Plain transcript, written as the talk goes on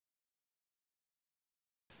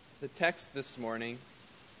The text this morning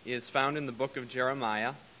is found in the book of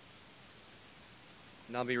Jeremiah,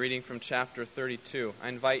 and I'll be reading from chapter 32. I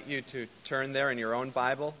invite you to turn there in your own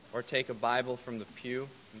Bible or take a Bible from the pew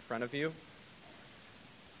in front of you.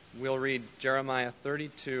 We'll read Jeremiah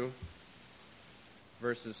 32,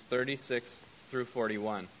 verses 36 through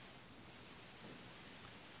 41.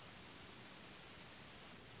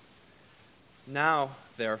 Now,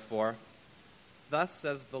 therefore, thus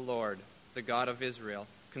says the Lord, the God of Israel,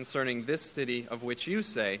 concerning this city of which you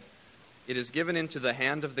say, it is given into the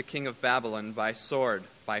hand of the king of Babylon by sword,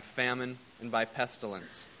 by famine, and by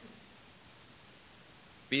pestilence.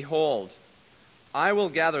 Behold, I will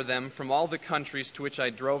gather them from all the countries to which I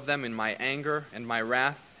drove them in my anger and my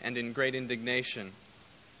wrath and in great indignation.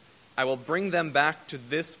 I will bring them back to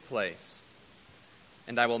this place,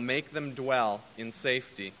 and I will make them dwell in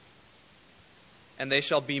safety. And they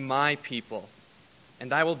shall be my people,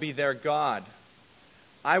 and I will be their God.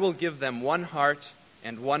 I will give them one heart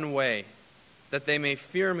and one way, that they may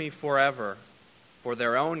fear me forever, for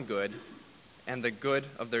their own good and the good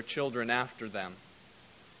of their children after them.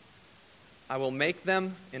 I will make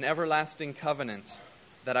them an everlasting covenant,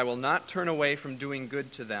 that I will not turn away from doing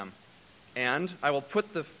good to them, and I will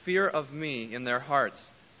put the fear of me in their hearts,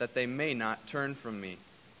 that they may not turn from me.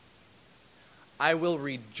 I will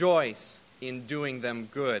rejoice in doing them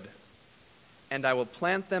good, and I will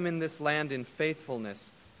plant them in this land in faithfulness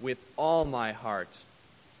with all my heart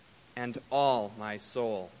and all my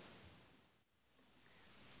soul.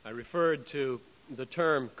 I referred to the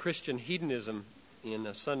term Christian hedonism in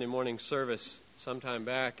a Sunday morning service some time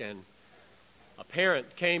back, and a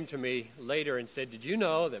parent came to me later and said, "Did you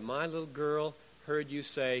know that my little girl heard you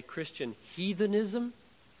say Christian heathenism?"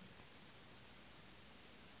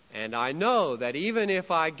 And I know that even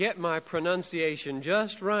if I get my pronunciation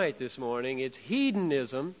just right this morning, it's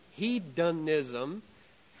hedonism.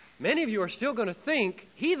 Many of you are still going to think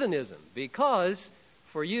heathenism, because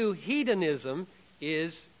for you, hedonism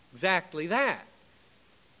is exactly that.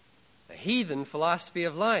 A heathen philosophy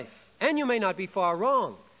of life. And you may not be far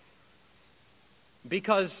wrong,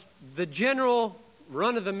 because the general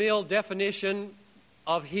run-of-the-mill definition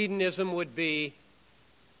of hedonism would be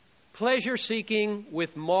pleasure-seeking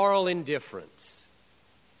with moral indifference.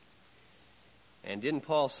 And didn't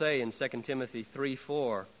Paul say in 2 Timothy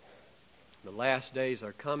 3:4, the last days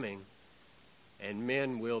are coming, and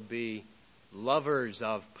men will be lovers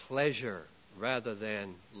of pleasure rather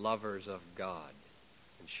than lovers of God.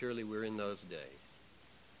 And surely we're in those days.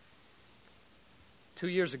 2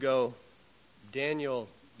 years ago, Daniel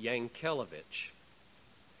Yankelevich,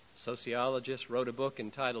 sociologist, wrote a book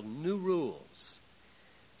entitled New Rules: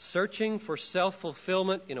 Searching for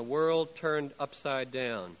Self-Fulfillment in a World Turned Upside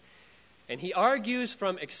Down. And he argues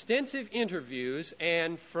from extensive interviews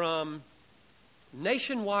and from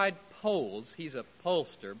nationwide polls, he's a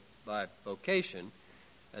pollster by vocation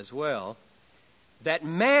as well, that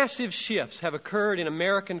massive shifts have occurred in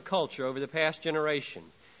American culture over the past generation.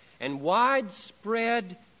 And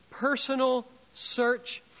widespread personal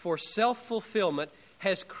search for self-fulfillment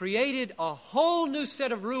has created a whole new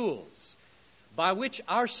set of rules by which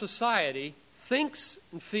our society thinks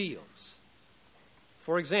and feels.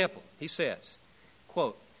 For example, he says,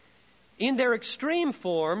 quote, "In their extreme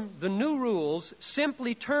form, the new rules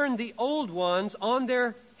simply turn the old ones on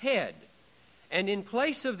their head. And in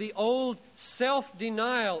place of the old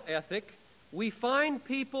self-denial ethic, we find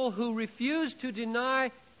people who refuse to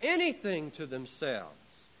deny anything to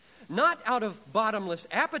themselves, not out of bottomless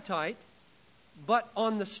appetite, but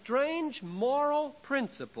on the strange moral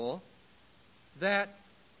principle that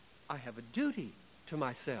I have a duty to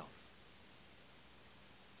myself."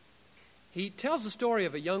 He tells the story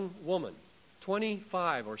of a young woman,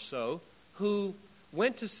 25 or so, who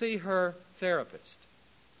went to see her therapist.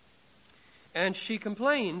 And she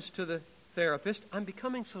complains to the therapist, "I'm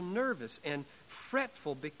becoming so nervous and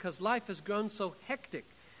fretful because life has grown so hectic.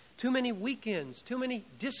 Too many weekends, too many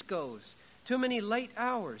discos, too many late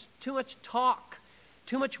hours, too much talk,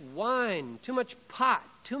 too much wine, too much pot,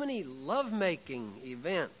 too many lovemaking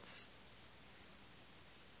events."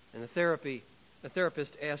 And the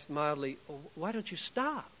therapist asked mildly, "Why don't you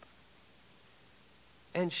stop?"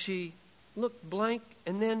 And she looked blank,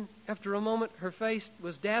 and then after a moment her face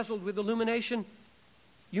was dazzled with illumination.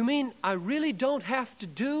 "You mean I really don't have to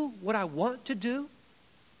do what I want to do?"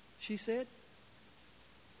 she said.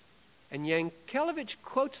 And Yankelevich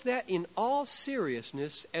quotes that in all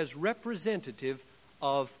seriousness as representative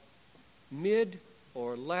of mid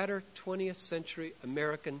or latter 20th century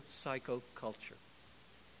American psychoculture.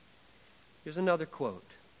 Here's another quote.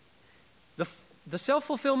 The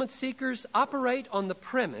self-fulfillment seekers operate on the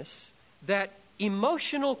premise that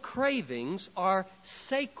emotional cravings are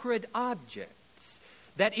sacred objects,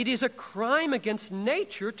 that it is a crime against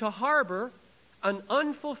nature to harbor an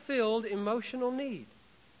unfulfilled emotional need.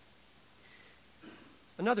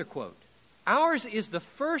 Another quote, "Ours is the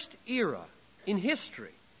first era in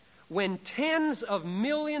history when tens of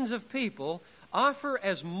millions of people offer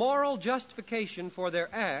as moral justification for their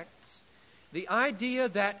acts the idea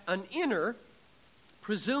that an inner,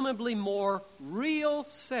 presumably more real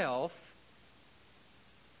self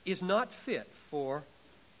is not fit for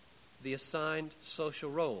the assigned social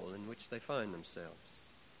role in which they find themselves."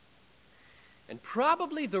 And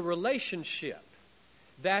probably the relationship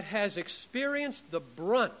that has experienced the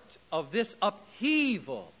brunt of this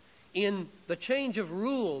upheaval in the change of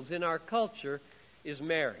rules in our culture is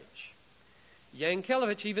marriage.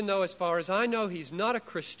 Yankelevich, even though as far as I know he's not a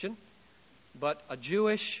Christian, but a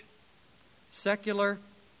Jewish secular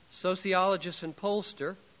sociologist and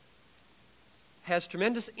pollster, has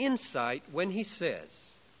tremendous insight when he says,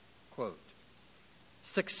 quote,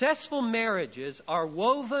 "Successful marriages are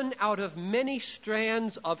woven out of many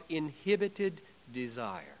strands of inhibited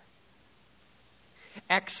desire.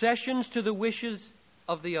 Accessions to the wishes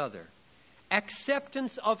of the other,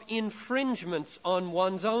 acceptance of infringements on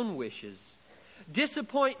one's own wishes,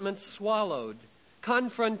 disappointments swallowed,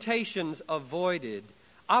 confrontations avoided,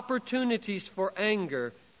 opportunities for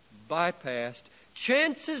anger bypassed,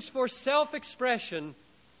 chances for self-expression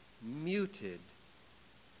muted.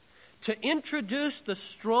 To introduce the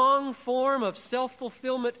strong form of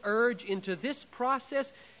self-fulfillment urge into this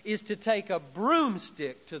process is to take a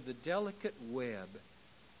broomstick to the delicate web.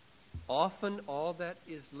 Often all that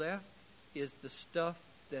is left is the stuff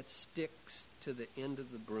that sticks to the end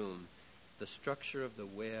of the broom. The structure of the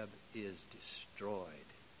web is destroyed."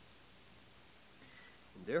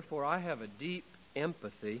 And therefore, I have a deep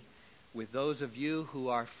empathy with those of you who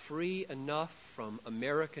are free enough from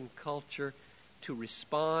American culture to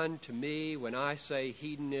respond to me when I say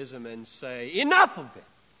hedonism and say, enough of it.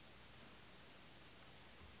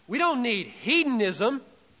 We don't need hedonism.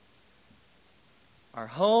 Our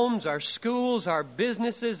homes, our schools, our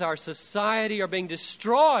businesses, our society are being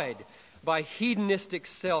destroyed by hedonistic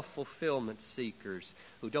self-fulfillment seekers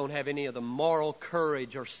who don't have any of the moral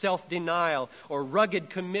courage or self-denial or rugged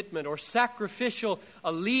commitment or sacrificial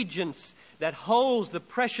allegiance that holds the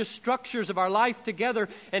precious structures of our life together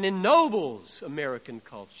and ennobles American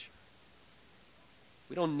culture.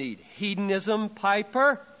 We don't need hedonism,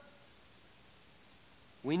 Piper.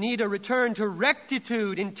 We need a return to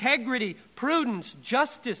rectitude, integrity, prudence,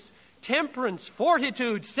 justice, temperance,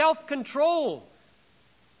 fortitude, self-control.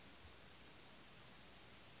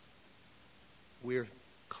 We're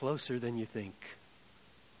closer than you think.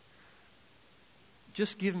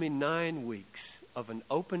 Just give me 9 weeks of an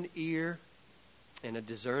open ear and a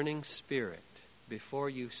discerning spirit before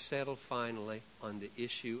you settle finally on the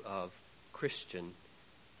issue of Christian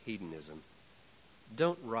hedonism.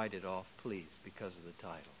 Don't write it off, please, because of the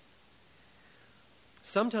title.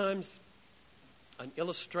 Sometimes an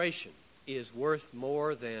illustration is worth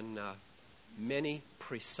more than many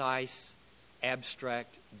precise,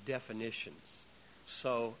 abstract definitions.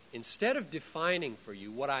 So instead of defining for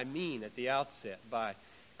you what I mean at the outset by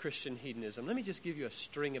Christian hedonism, let me just give you a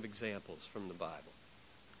string of examples from the Bible.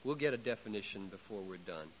 We'll get a definition before we're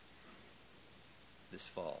done this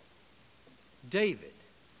fall. David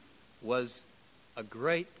was a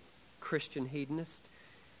great Christian hedonist.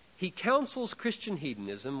 He counsels Christian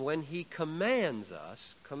hedonism when he commands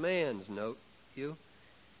us, note you,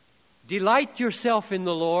 delight yourself in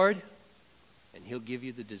the Lord, and He'll give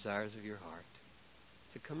you the desires of your heart.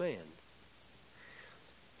 It's a command.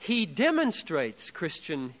 He demonstrates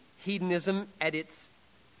Christian hedonism at its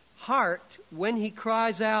heart when he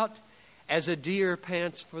cries out, "As a deer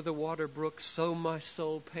pants for the water brook, so my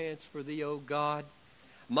soul pants for thee, O God.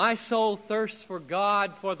 My soul thirsts for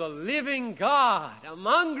God, for the living God. I'm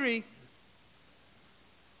hungry."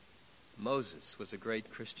 Moses was a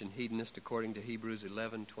great Christian hedonist according to Hebrews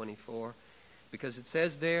 11:24, because it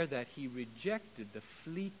says there that he rejected the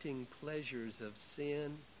fleeting pleasures of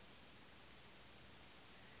sin,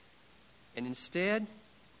 and instead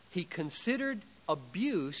he considered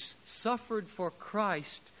abuse suffered for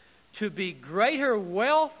Christ to be greater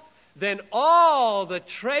wealth than all the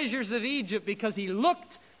treasures of Egypt, because he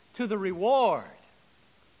looked to the reward.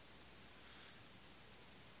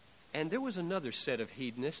 And there was another set of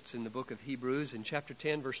hedonists in the book of Hebrews. In chapter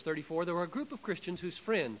 10, verse 34, there were a group of Christians whose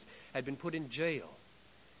friends had been put in jail.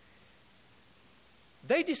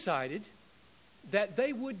 They decided that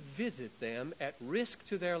they would visit them at risk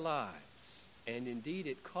to their lives. And indeed,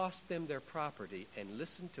 it cost them their property. And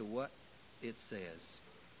listen to what it says.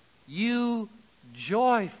 "You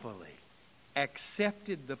joyfully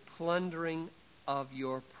accepted the plundering of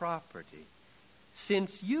your property,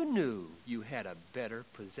 since you knew you had a better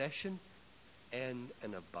possession and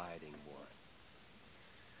an abiding one.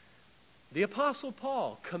 The Apostle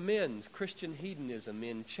Paul commends Christian hedonism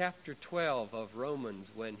in chapter 12 of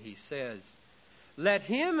Romans when he says, "Let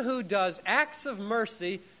him who does acts of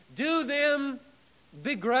mercy do them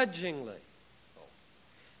begrudgingly.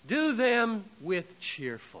 Do them with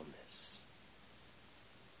cheerfulness."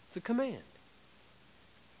 It's a command.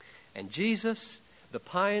 And Jesus, the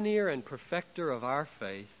pioneer and perfecter of our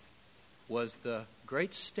faith, was the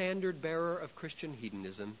great standard bearer of Christian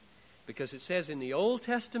hedonism, because it says in the Old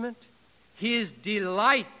Testament, his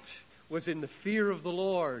delight was in the fear of the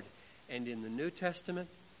Lord. And in the New Testament,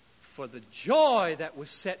 for the joy that was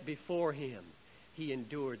set before him, he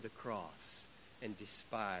endured the cross and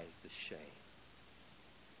despised the shame.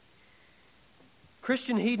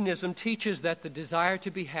 Christian hedonism teaches that the desire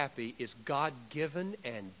to be happy is God-given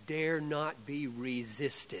and dare not be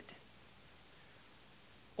resisted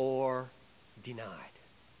or denied,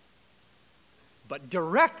 but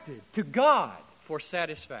directed to God for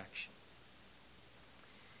satisfaction.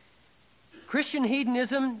 Christian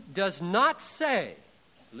hedonism does not say,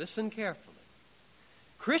 listen carefully,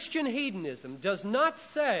 Christian hedonism does not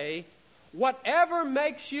say whatever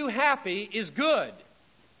makes you happy is good.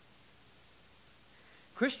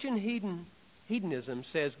 Christian hedonism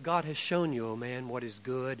says God has shown you, oh man, what is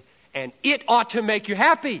good, and it ought to make you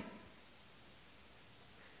happy.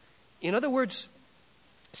 In other words,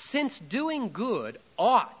 since doing good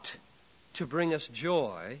ought to bring us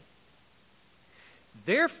joy,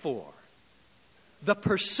 therefore, the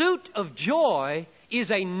pursuit of joy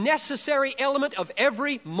is a necessary element of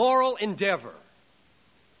every moral endeavor.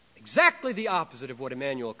 Exactly the opposite of what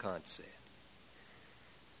Immanuel Kant said.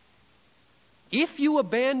 If you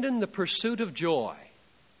abandon the pursuit of joy,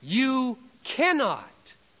 you cannot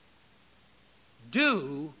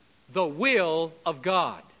do the will of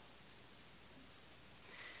God.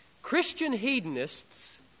 Christian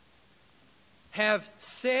hedonists have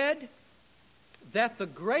said that the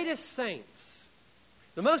greatest saints,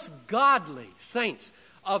 the most godly saints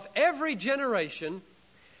of every generation,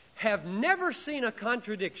 have never seen a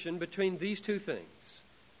contradiction between these two things.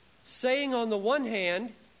 Saying on the one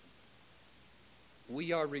hand,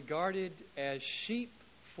 we are regarded as sheep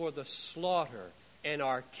for the slaughter and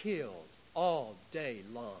are killed all day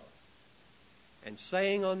long. And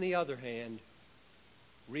saying on the other hand,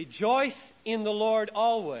 rejoice in the Lord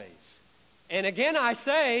always. And again I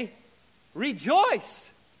say, rejoice.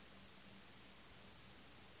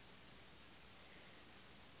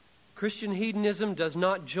 Christian hedonism does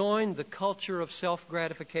not join the culture of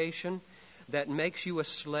self-gratification that makes you a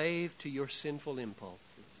slave to your sinful impulses.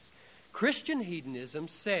 Christian hedonism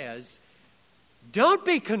says, don't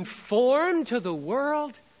be conformed to the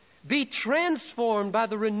world. Be transformed by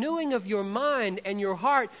the renewing of your mind and your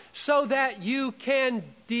heart so that you can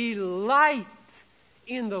delight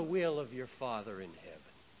in the will of your Father in heaven.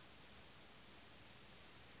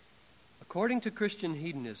 According to Christian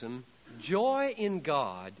hedonism, joy in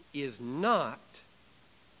God is not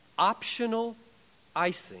optional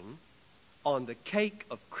icing on the cake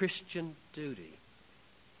of Christian duty.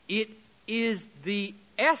 It is the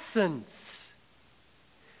essence,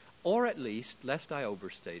 or at least, lest I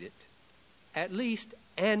overstate it, at least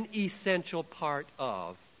an essential part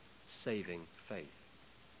of saving faith.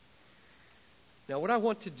 Now, what I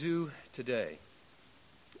want to do today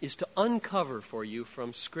is to uncover for you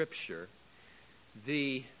from Scripture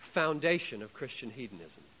the foundation of Christian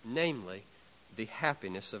hedonism, namely the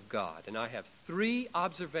happiness of God. And I have 3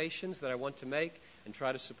 observations that I want to make and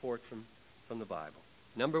try to support from the Bible.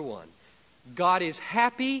 Number 1, God is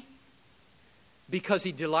happy because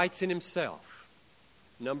He delights in Himself.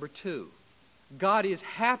 Number 2, God is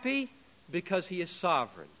happy because He is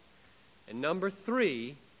sovereign. And number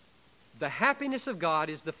 3, the happiness of God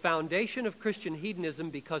is the foundation of Christian hedonism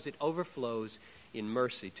because it overflows in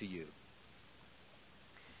mercy to you.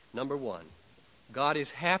 Number 1, God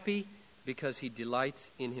is happy because He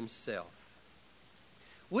delights in Himself.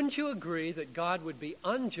 Wouldn't you agree that God would be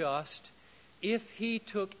unjust if He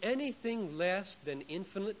took anything less than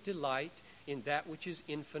infinite delight in that which is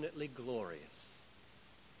infinitely glorious?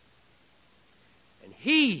 And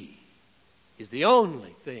He is the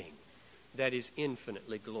only thing that is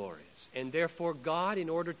infinitely glorious. And therefore God, in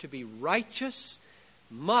order to be righteous,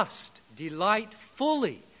 must delight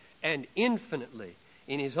fully and infinitely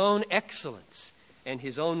in His own excellence and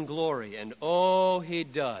His own glory. And oh, He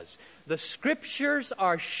does. The Scriptures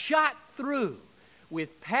are shot through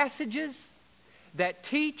with passages that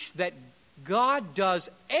teach that God does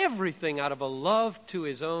everything out of a love to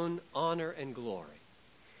His own honor and glory.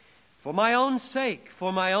 For my own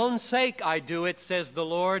sake I do it, says the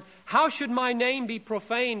Lord. How should my name be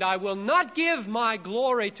profaned? I will not give my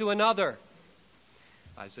glory to another.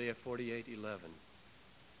 Isaiah 48:11.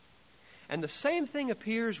 And the same thing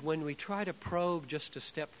appears when we try to probe just a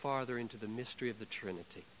step farther into the mystery of the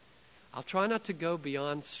Trinity. I'll try not to go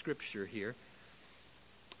beyond Scripture here.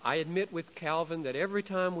 I admit with Calvin that every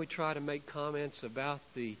time we try to make comments about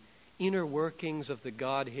the inner workings of the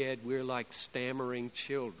Godhead, we're like stammering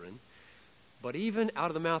children. But even out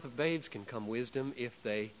of the mouth of babes can come wisdom if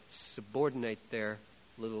they subordinate their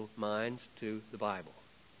little minds to the Bible.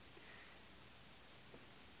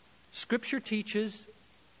 Scripture teaches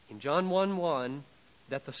in John 1:1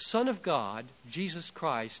 that the Son of God, Jesus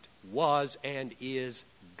Christ, was and is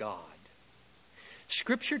God.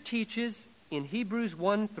 Scripture teaches in Hebrews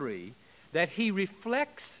 1:3 that He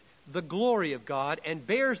reflects the glory of God and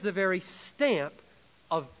bears the very stamp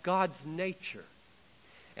of God's nature.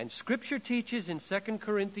 And Scripture teaches in 2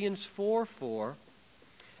 Corinthians 4:4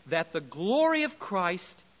 that the glory of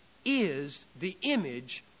Christ is the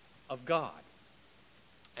image of God.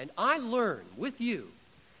 And I learn with you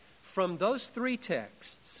from those three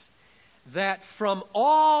texts that from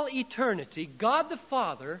all eternity, God the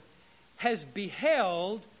Father has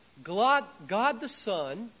beheld God the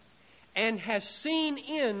Son and has seen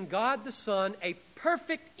in God the Son a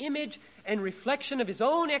perfect image and reflection of His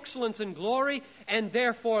own excellence and glory, and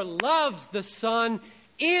therefore loves the Son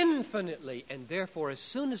infinitely. And therefore, as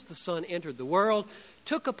soon as the Son entered the world,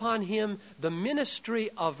 took upon Him the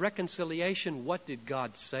ministry of reconciliation, what did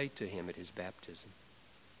God say to Him at His baptism?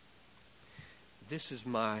 This is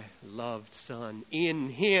my loved Son. In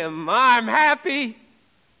Him I'm happy.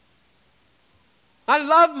 I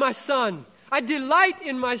love my Son. I delight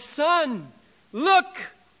in my Son. Look,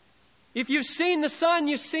 if you've seen the Son,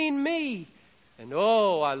 you've seen me. And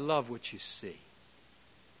oh, I love what you see.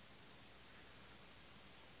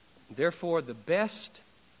 Therefore, the best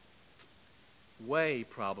way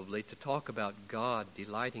probably to talk about God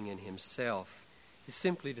delighting in Himself is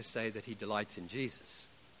simply to say that He delights in Jesus.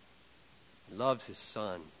 He loves His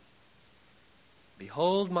Son.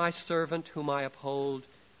 Behold my servant whom I uphold,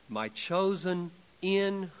 my chosen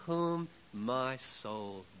in whom my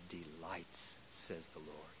soul delights, says the Lord.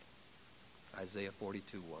 Isaiah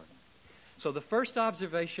 42:1. So the first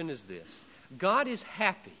observation is this. God is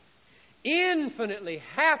happy, infinitely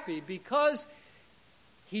happy, because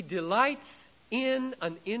He delights in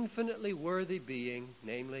an infinitely worthy being,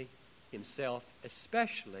 namely Himself,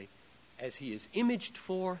 especially as He is imaged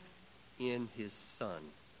forth in His Son.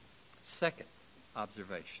 Second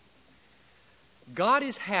observation. God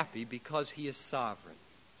is happy because He is sovereign.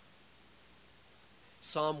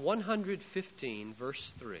 Psalm 115,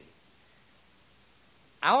 verse 3.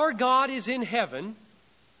 Our God is in heaven.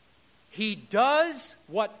 He does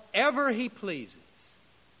whatever He pleases.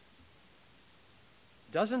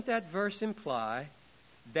 Doesn't that verse imply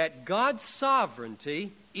that God's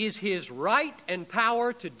sovereignty is His right and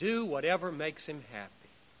power to do whatever makes Him happy?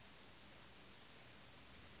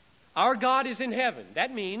 Our God is in heaven.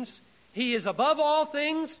 That means He is above all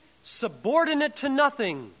things, subordinate to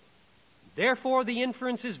nothing. Therefore, the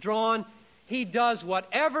inference is drawn, He does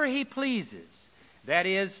whatever He pleases. That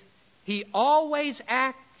is, He always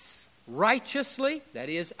acts righteously, that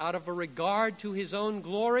is, out of a regard to His own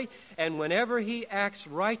glory, and whenever He acts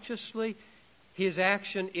righteously, His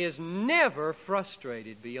action is never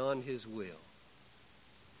frustrated beyond His will.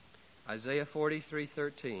 Isaiah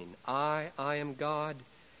 43:13. I am God,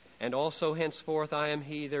 and also henceforth I am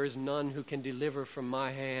He. There is none who can deliver from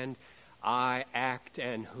my hand. I act,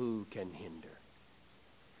 and who can hinder?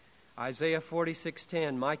 Isaiah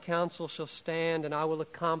 46:10. My counsel shall stand, and I will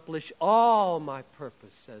accomplish all my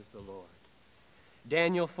purpose, says the Lord.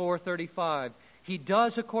 Daniel 4:35. He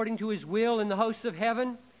does according to His will in the hosts of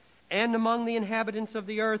heaven and among the inhabitants of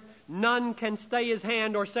the earth. None can stay His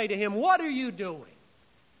hand or say to Him, what are you doing?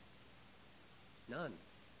 None.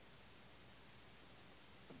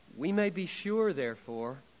 We may be sure,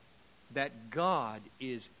 therefore, that God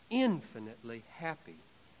is infinitely happy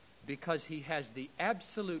because He has the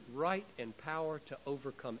absolute right and power to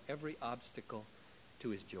overcome every obstacle to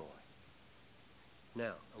His joy.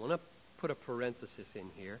 Now, I want to put a parenthesis in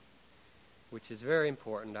here, which is very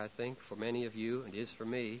important, I think, for many of you, and is for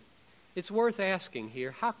me. It's worth asking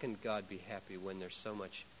here, how can God be happy when there's so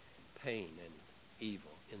much pain and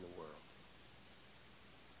evil in the world?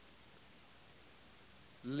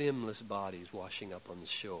 Limbless bodies washing up on the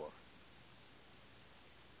shore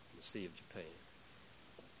in the Sea of Japan.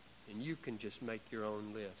 And you can just make your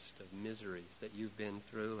own list of miseries that you've been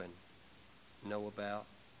through, and know about?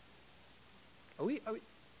 Would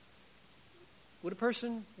a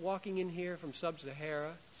person walking in here from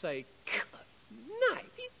Sub-Sahara say, "Night, what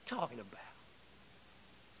are you talking about?"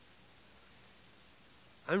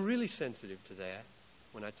 I'm really sensitive to that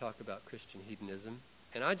when I talk about Christian hedonism.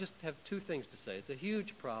 And I just have two things to say. It's a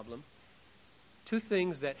huge problem. Two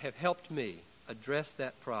things that have helped me address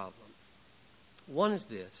that problem. One is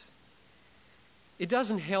this. It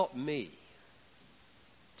doesn't help me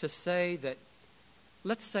to say that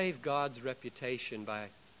let's save God's reputation by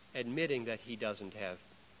admitting that He doesn't have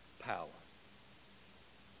power.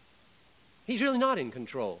 He's really not in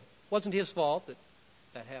control. It wasn't His fault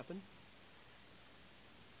that happened.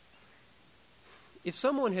 If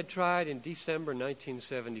someone had tried in December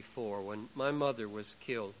 1974, when my mother was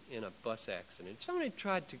killed in a bus accident, if someone had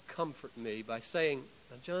tried to comfort me by saying,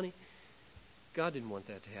 "Now, Johnny, God didn't want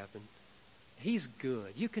that to happen. He's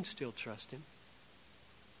good. You can still trust Him,"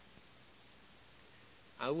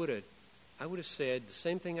 I would have said the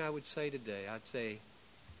same thing I would say today. I'd say,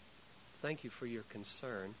 "Thank you for your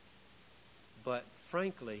concern, but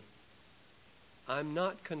frankly, I'm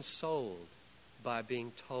not consoled by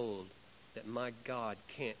being told that my God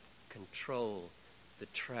can't control the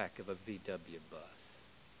track of a VW bus.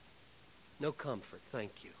 No comfort,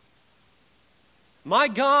 thank you. My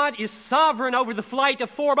God is sovereign over the flight of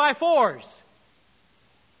 4x4s.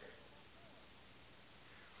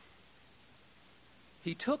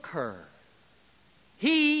 He took her.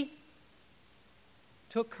 He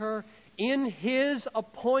took her in His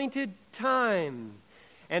appointed time.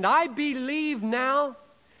 And I believe now,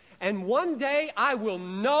 and one day I will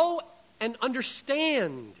know and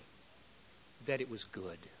understand that it was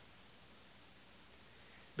good.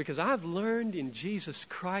 Because I've learned in Jesus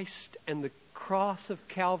Christ and the cross of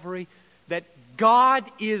Calvary that God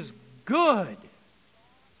is good.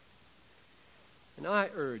 And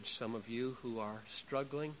I urge some of you who are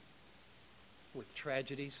struggling with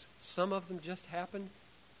tragedies, some of them just happened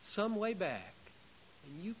some way back,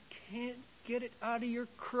 and you can't get it out of your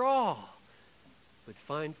craw, but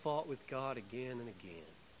find fault with God again and again.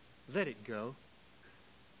 Let it go.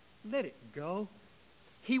 Let it go.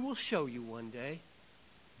 He will show you one day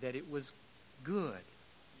that it was good.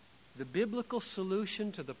 The biblical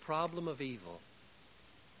solution to the problem of evil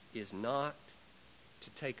is not to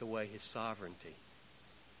take away His sovereignty.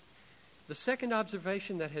 The second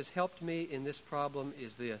observation that has helped me in this problem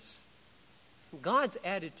is this. God's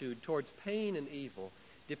attitude towards pain and evil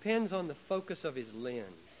depends on the focus of His lens.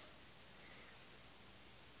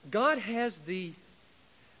 God has the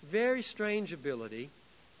very strange ability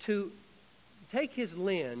to take His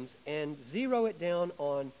lens and zero it down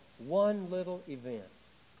on one little event,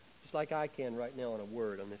 just like I can right now on a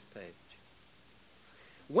word on this page.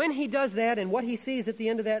 When He does that, and what He sees at the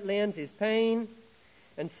end of that lens is pain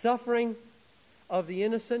and suffering of the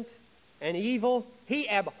innocent and evil, He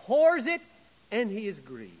abhors it and He is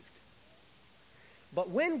grieved. But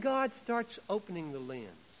when God starts opening the lens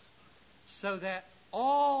so that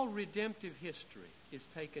all redemptive history is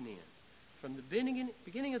taken in, from the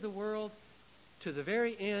beginning of the world to the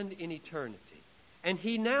very end in eternity, and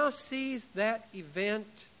He now sees that event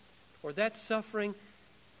or that suffering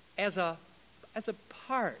as a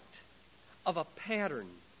part of a pattern,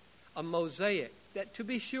 a mosaic that, to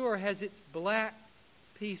be sure, has its black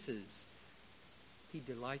pieces, He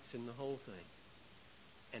delights in the whole thing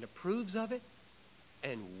and approves of it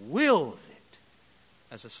and wills it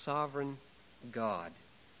as a sovereign God.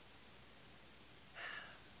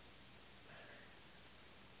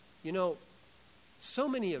 You know, so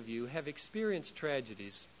many of you have experienced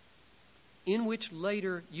tragedies in which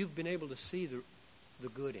later you've been able to see the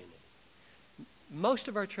good in it. Most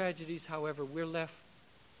of our tragedies, however, we're left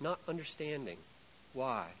not understanding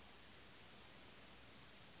why.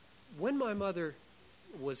 When my mother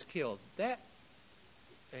was killed,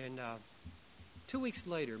 2 weeks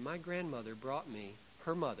later, my grandmother brought me,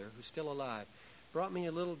 her mother, who's still alive, brought me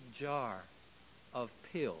a little jar of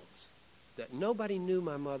pills that nobody knew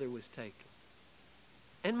my mother was taking.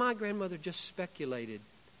 And my grandmother just speculated,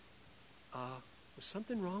 was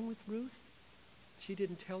something wrong with Ruth she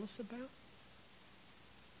didn't tell us about?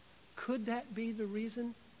 Could that be the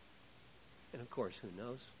reason? And of course, who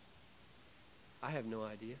knows? I have no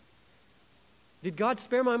idea. Did God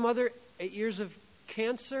spare my mother 8 years of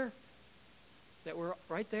cancer that were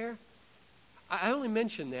right there? I only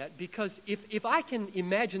mention that because if I can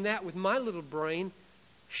imagine that with my little brain,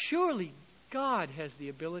 surely God has the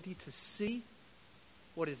ability to see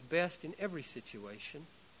what is best in every situation,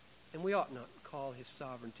 and we ought not call His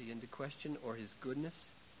sovereignty into question or His goodness.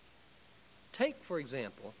 Take, for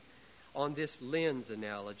example, on this lens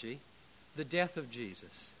analogy, the death of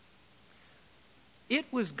Jesus. It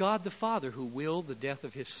was God the Father who willed the death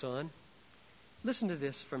of His Son. Listen to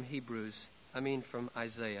this from from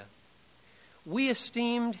Isaiah. We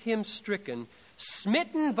esteemed Him stricken,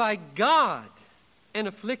 smitten by God, and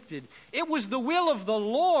afflicted. It was the will of the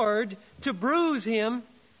Lord to bruise Him,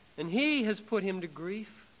 and He has put Him to grief.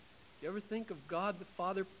 You ever think of God the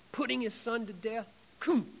Father putting His Son to death?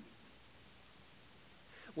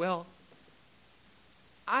 Well,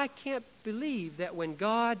 I can't believe that when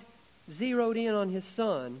God zeroed in on His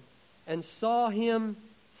Son and saw Him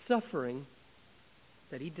suffering,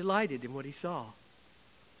 that He delighted in what He saw.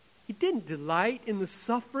 He didn't delight in the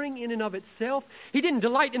suffering in and of itself. He didn't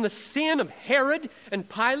delight in the sin of Herod and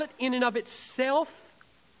Pilate in and of itself.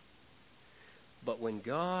 But when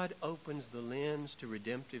God opens the lens to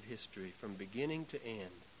redemptive history from beginning to end,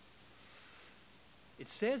 it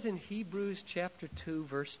says in Hebrews chapter 2,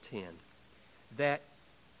 verse 10, that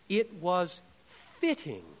it was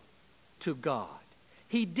fitting to God.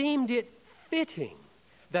 He deemed it fitting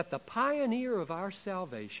that the pioneer of our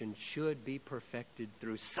salvation should be perfected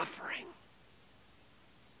through suffering.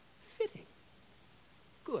 Fitting.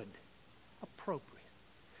 Good. Appropriate.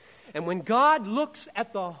 And when God looks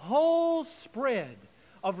at the whole spread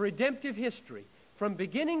of redemptive history, from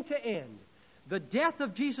beginning to end, the death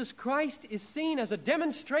of Jesus Christ is seen as a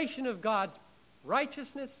demonstration of God's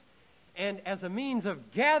righteousness and as a means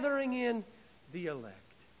of gathering in the elect.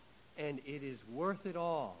 And it is worth it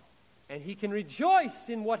all. And He can rejoice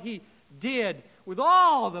in what He did with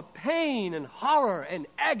all the pain and horror and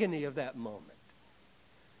agony of that moment.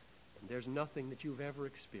 And there's nothing that you've ever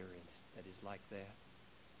experienced that is like that.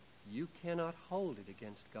 You cannot hold it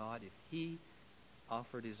against God if He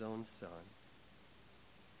offered His own Son.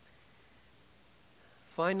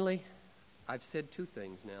 Finally, I've said two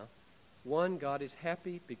things now. One, God is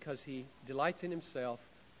happy because He delights in Himself,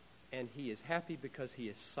 and He is happy because He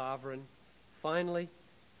is sovereign. Finally,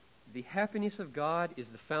 the happiness of God is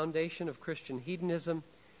the foundation of Christian hedonism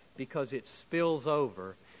because it spills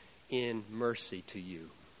over in mercy to you.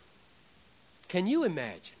 Can you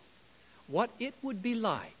imagine what it would be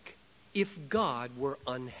like if God were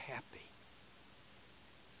unhappy?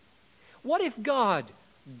 What if God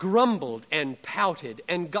grumbled and pouted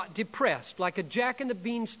and got depressed like a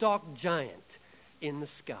jack-and-the-beanstalk giant in the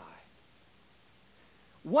sky?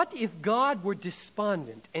 What if God were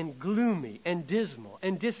despondent and gloomy and dismal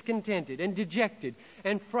and discontented and dejected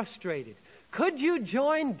and frustrated? Could you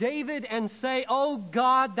join David and say, "O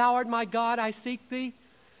God, Thou art my God, I seek Thee.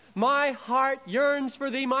 My heart yearns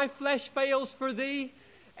for Thee, my flesh fails for Thee,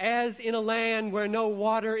 as in a land where no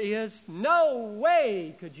water is"? No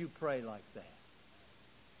way could you pray like that.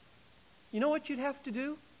 You know what you'd have to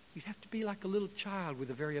do? You'd have to be like a little child with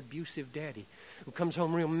a very abusive daddy who comes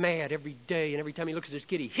home real mad every day, and every time he looks at his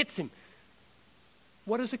kid, he hits him.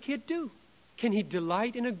 What does a kid do? Can he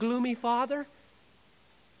delight in a gloomy father?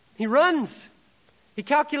 He runs. He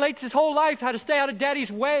calculates his whole life how to stay out of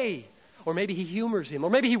daddy's way. Or maybe he humors him. Or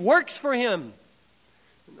maybe he works for him.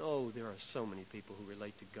 And oh, there are so many people who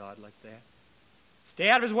relate to God like that. Stay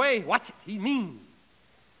out of his way. Watch it. He's mean.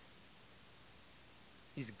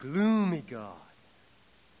 He's a gloomy God.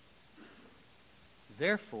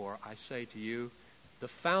 Therefore, I say to you, the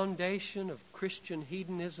foundation of Christian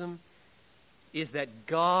hedonism is that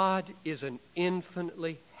God is an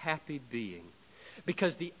infinitely happy being.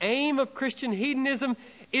 Because the aim of Christian hedonism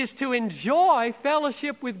is to enjoy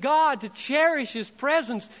fellowship with God, to cherish His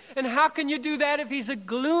presence. And how can you do that if He's a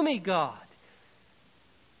gloomy God?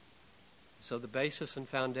 So the basis and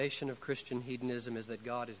foundation of Christian hedonism is that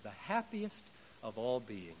God is the happiest of all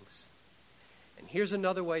beings. And here's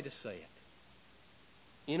another way to say it.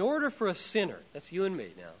 In order for a sinner, that's you and me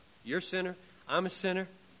now. You're a sinner, I'm a sinner.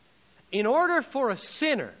 In order for a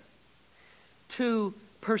sinner to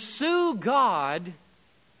pursue God,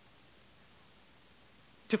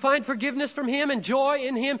 to find forgiveness from Him and joy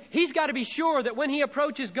in Him, he's got to be sure that when he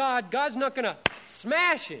approaches God, God's not going to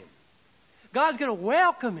smash him. God's going to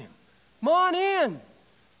welcome him. Come on in.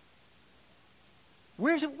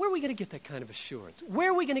 Where are we going to get that kind of assurance?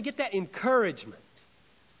 Where are we going to get that encouragement?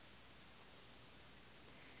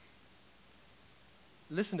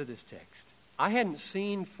 Listen to this text. I hadn't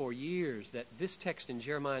seen for years that this text in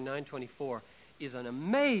Jeremiah 9:24 is an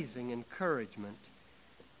amazing encouragement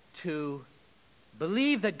to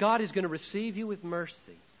believe that God is going to receive you with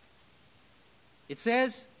mercy. It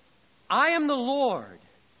says, "I am the Lord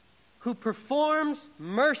who performs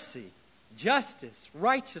mercy, justice,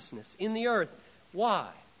 righteousness in the earth."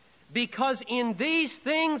 Why? Because in these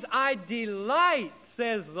things I delight,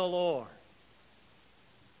 says the Lord.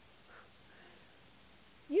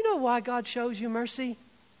 You know why God shows you mercy?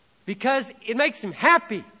 Because it makes Him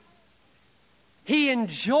happy. He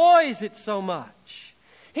enjoys it so much.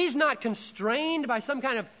 He's not constrained by some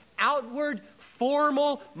kind of outward,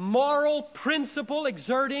 formal, moral principle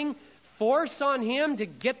exerting force on Him to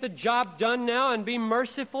get the job done now and be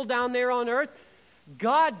merciful down there on earth.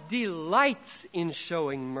 God delights in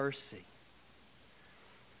showing mercy.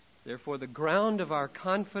 Therefore, the ground of our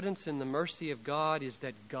confidence in the mercy of God is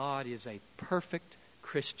that God is a perfect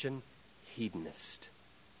Christian hedonist.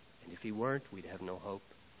 And if He weren't, we'd have no hope.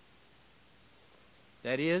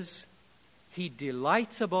 That is, He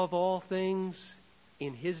delights above all things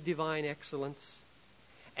in His divine excellence,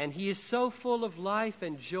 and He is so full of life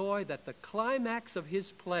and joy that the climax of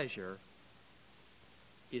His pleasure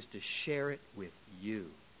is to share it with you.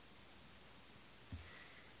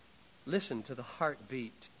 Listen to the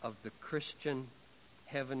heartbeat of the Christian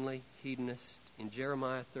heavenly hedonist in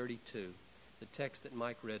Jeremiah 32, the text that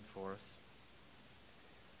Mike read for us.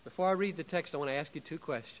 Before I read the text, I want to ask you two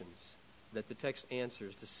questions that the text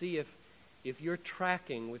answers to see if you're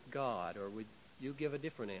tracking with God, or would you give a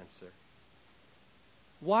different answer.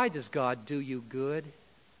 Why does God do you good?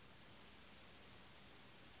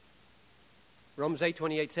 Romans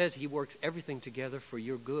 8:28 says He works everything together for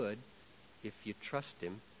your good if you trust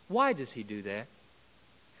Him. Why does He do that?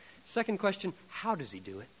 Second question, how does He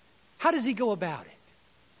do it? How does He go about it?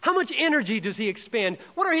 How much energy does He expend?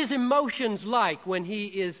 What are His emotions like when He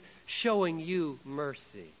is showing you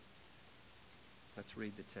mercy? Let's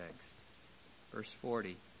read the text. Verse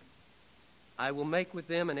 40. I will make with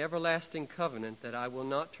them an everlasting covenant that I will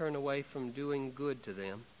not turn away from doing good to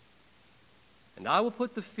them. And I will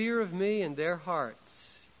put the fear of me in their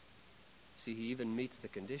hearts. See, He even meets the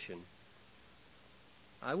condition.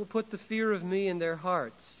 I will put the fear of me in their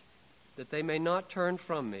hearts, that they may not turn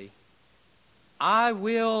from me. I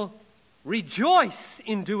will rejoice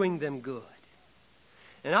in doing them good.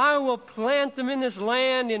 And I will plant them in this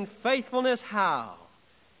land in faithfulness. How?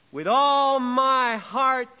 With all my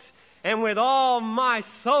heart and with all my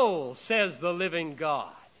soul, says the living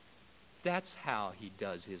God. That's how He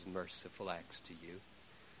does His merciful acts to you.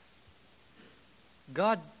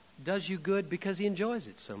 God does you good because He enjoys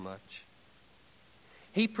it so much.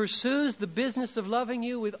 He pursues the business of loving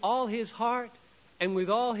you with all His heart and with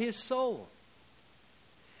all His soul.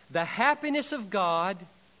 The happiness of God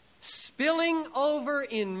spilling over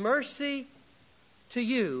in mercy to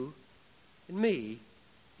you and me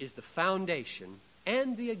is the foundation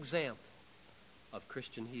and the example of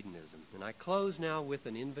Christian hedonism. And I close now with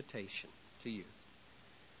an invitation to you.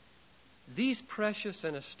 These precious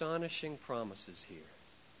and astonishing promises here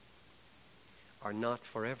are not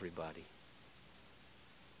for everybody.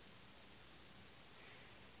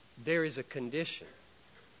 There is a condition.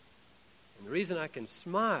 And the reason I can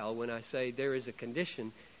smile when I say there is a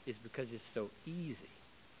condition is because it's so easy.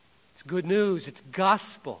 It's good news. It's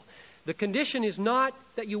gospel. The condition is not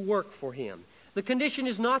that you work for Him. The condition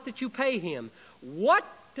is not that you pay Him. What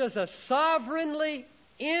does a sovereignly,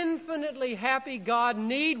 infinitely happy God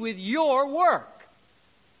need with your work?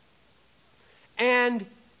 And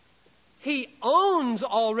He owns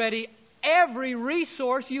already every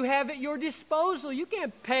resource you have at your disposal. You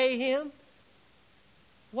can't pay Him.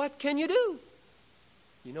 What can you do?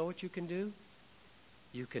 You know what you can do?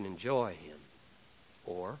 You can enjoy Him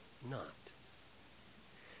or not.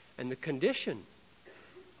 And the condition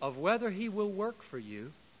of whether He will work for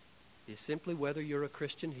you is simply whether you're a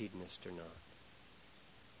Christian hedonist or not.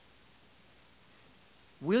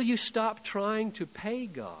 Will you stop trying to pay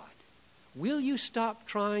God? Will you stop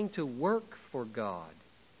trying to work for God?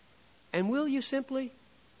 And will you simply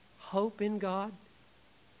hope in God?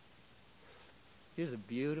 Here's a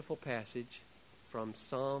beautiful passage from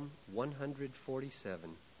Psalm 147.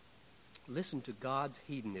 Listen to God's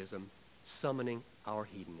hedonism summoning our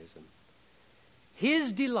hedonism.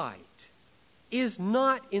 His delight is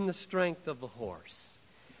not in the strength of the horse,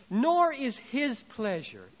 nor is His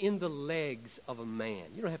pleasure in the legs of a man.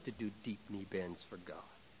 You don't have to do deep knee bends for God.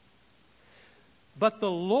 But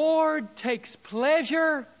the Lord takes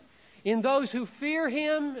pleasure in those who fear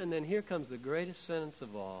Him. And then here comes the greatest sentence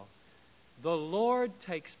of all. The Lord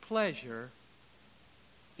takes pleasure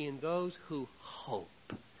in those who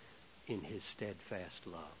hope in His steadfast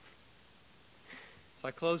love. So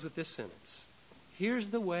I close with this sentence. Here's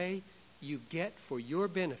the way you get for your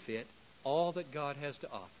benefit all that God has to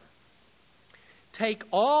offer. Take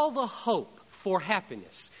all the hope for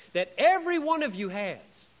happiness that every one of you has.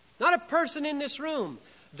 Not a person in this room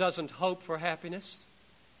doesn't hope for happiness.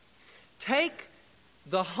 Take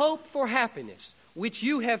the hope for happiness which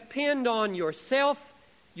you have pinned on yourself,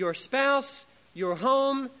 your spouse, your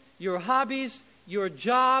home, your hobbies, your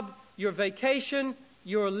job, your vacation,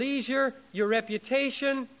 your leisure, your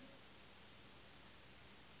reputation,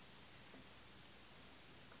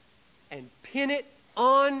 and pin it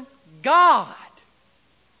on God.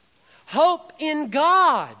 Hope in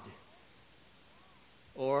God.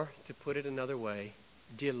 Or, to put it another way,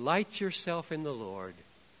 delight yourself in the Lord,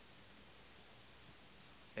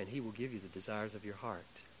 and He will give you the desires of your heart.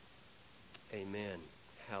 Amen.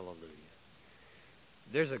 Hallelujah.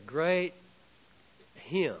 There's a great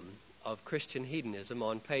hymn of Christian hedonism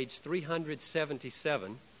on page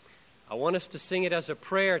 377. I want us to sing it as a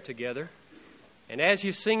prayer together. And as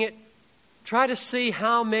you sing it, try to see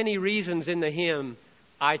how many reasons in the hymn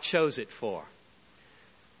I chose it for.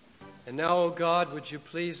 And now, O God, would you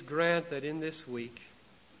please grant that in this week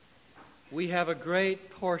we have a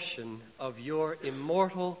great portion of your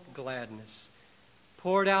immortal gladness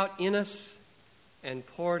poured out in us and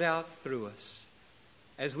poured out through us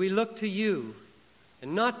as we look to you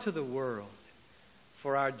and not to the world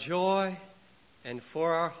for our joy and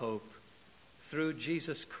for our hope through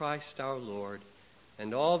Jesus Christ our Lord.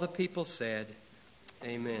 And all the people said,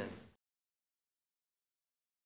 Amen.